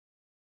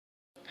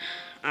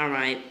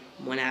Alright,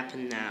 what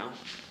happened now?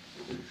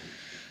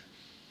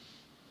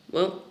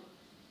 Well,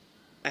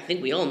 I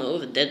think we all know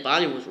the dead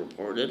body was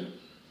reported.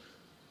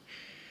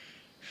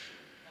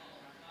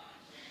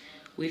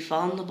 We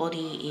found the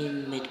body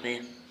in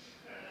Midway.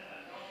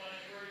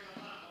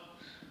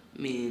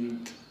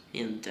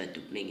 And tried to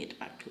bring it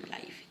back to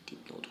life. It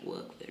did not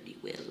work very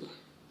well.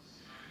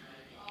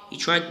 He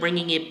tried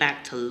bringing it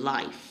back to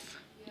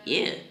life.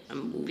 Yeah, a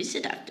movie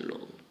set after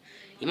all.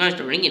 He managed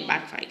to bring it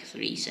back for like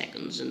 3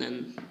 seconds and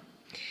then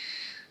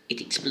it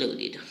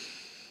exploded.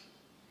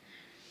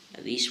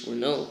 At least we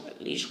know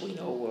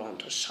we're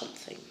onto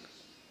something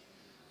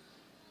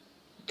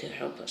to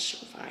help us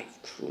survive,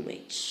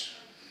 crewmates.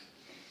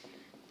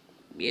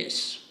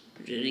 Yes,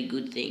 really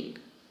good thing.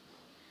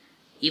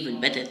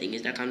 Even better thing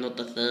is that I'm not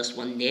the first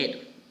one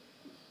dead.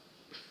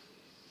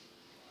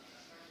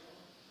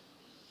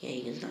 Yeah,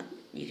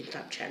 you can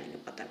stop chatting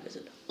about that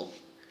wizard. Oh,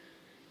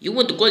 you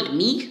want to call it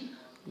me?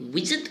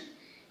 Wizard?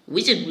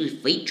 Wizard will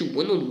fight you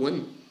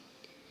one-on-one.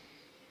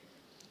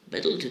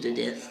 Battle to the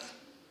death.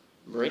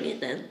 Bring it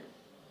then.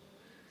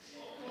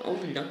 I'll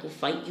knuckle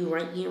fight you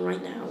right here,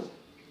 right now.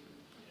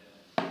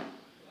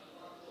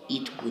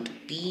 It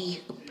would be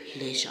a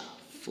pleasure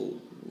for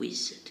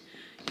Wizard.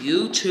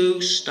 You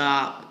two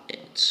stop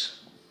it.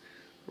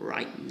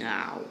 Right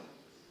now.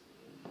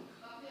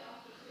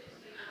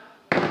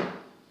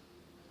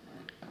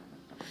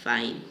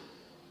 Fine.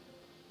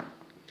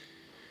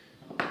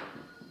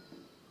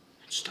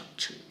 Let's stop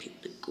telling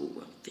people to go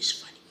around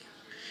fist fighting.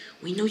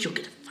 We know you're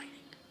good at fighting.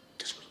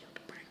 Doesn't mean you have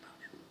to brag about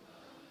it.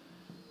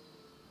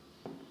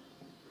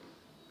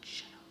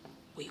 Shut up.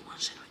 What do you want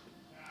to say?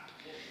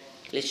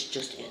 Let's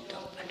just end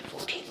up at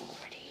 14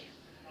 already.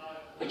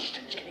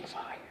 Winston's getting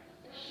fired.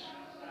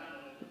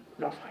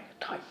 Not fired,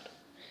 tired.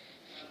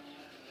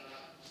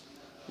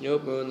 No,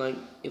 bro, like,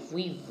 if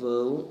we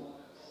vote,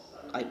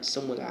 like,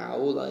 someone out,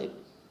 like,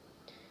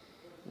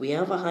 we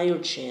have a higher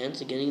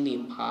chance of getting the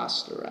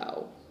imposter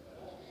out.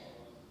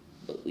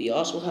 But we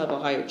also have a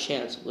higher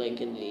chance of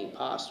getting the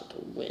imposter to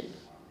win.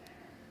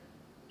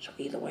 So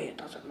either way, it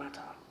doesn't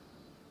matter.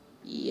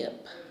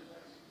 Yep.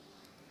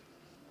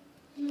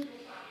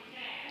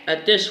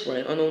 At this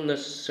point, I don't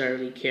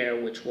necessarily care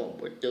which one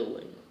we're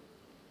doing.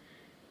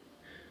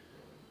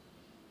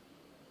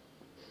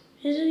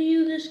 Is it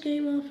you, this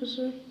game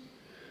officer?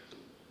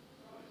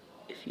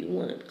 If you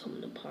want to become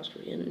an imposter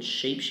again and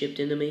shapeshift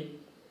into me,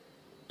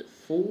 the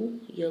full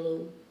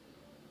yellow,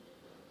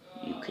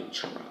 you can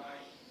try.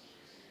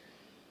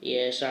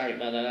 Yeah, sorry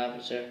about that,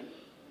 officer.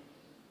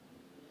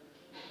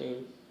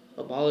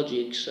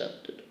 Apology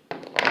accepted.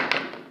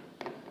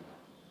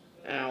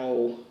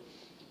 Ow.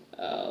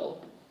 Ow.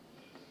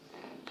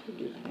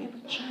 Dude, I have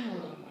a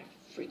child on my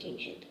freaking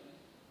head.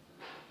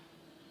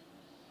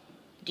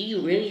 Do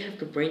you really have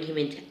to bring him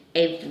into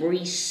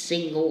every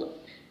single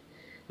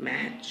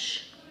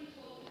match?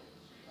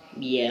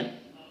 Yeah.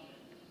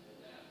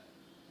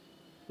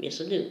 Yes,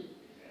 I do.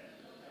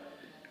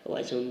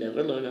 Otherwise, he'll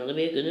never learn how to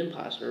be a good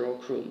imposter or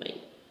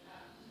crewmate.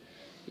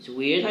 It's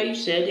weird how you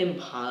said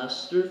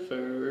imposter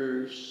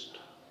first.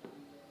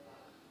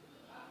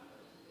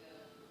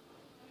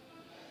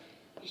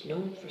 He's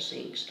known for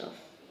saying stuff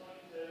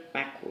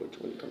backwards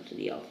when it comes to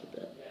the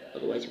alphabet.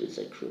 Otherwise, he would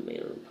say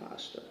crewmate or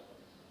imposter.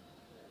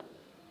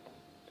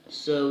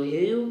 So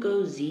here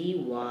goes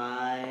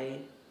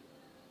ZY.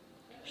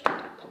 It's not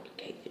that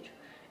complicated.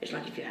 It's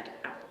like if you had an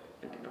apple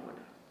and a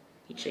banana.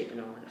 You'd say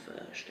banana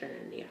first and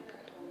then the apple.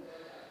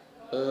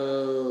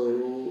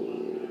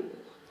 Oh.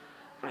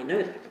 I know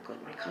that because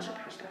my cousin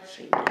has that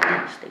same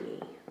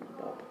thingy,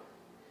 Bob.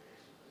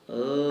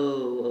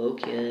 Oh,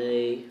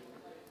 okay.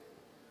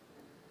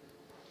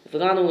 If I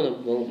don't want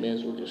to vote, may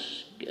as well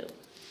just go.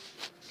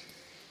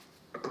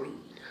 Agreed.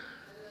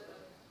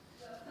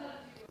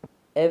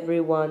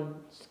 Everyone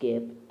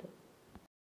skip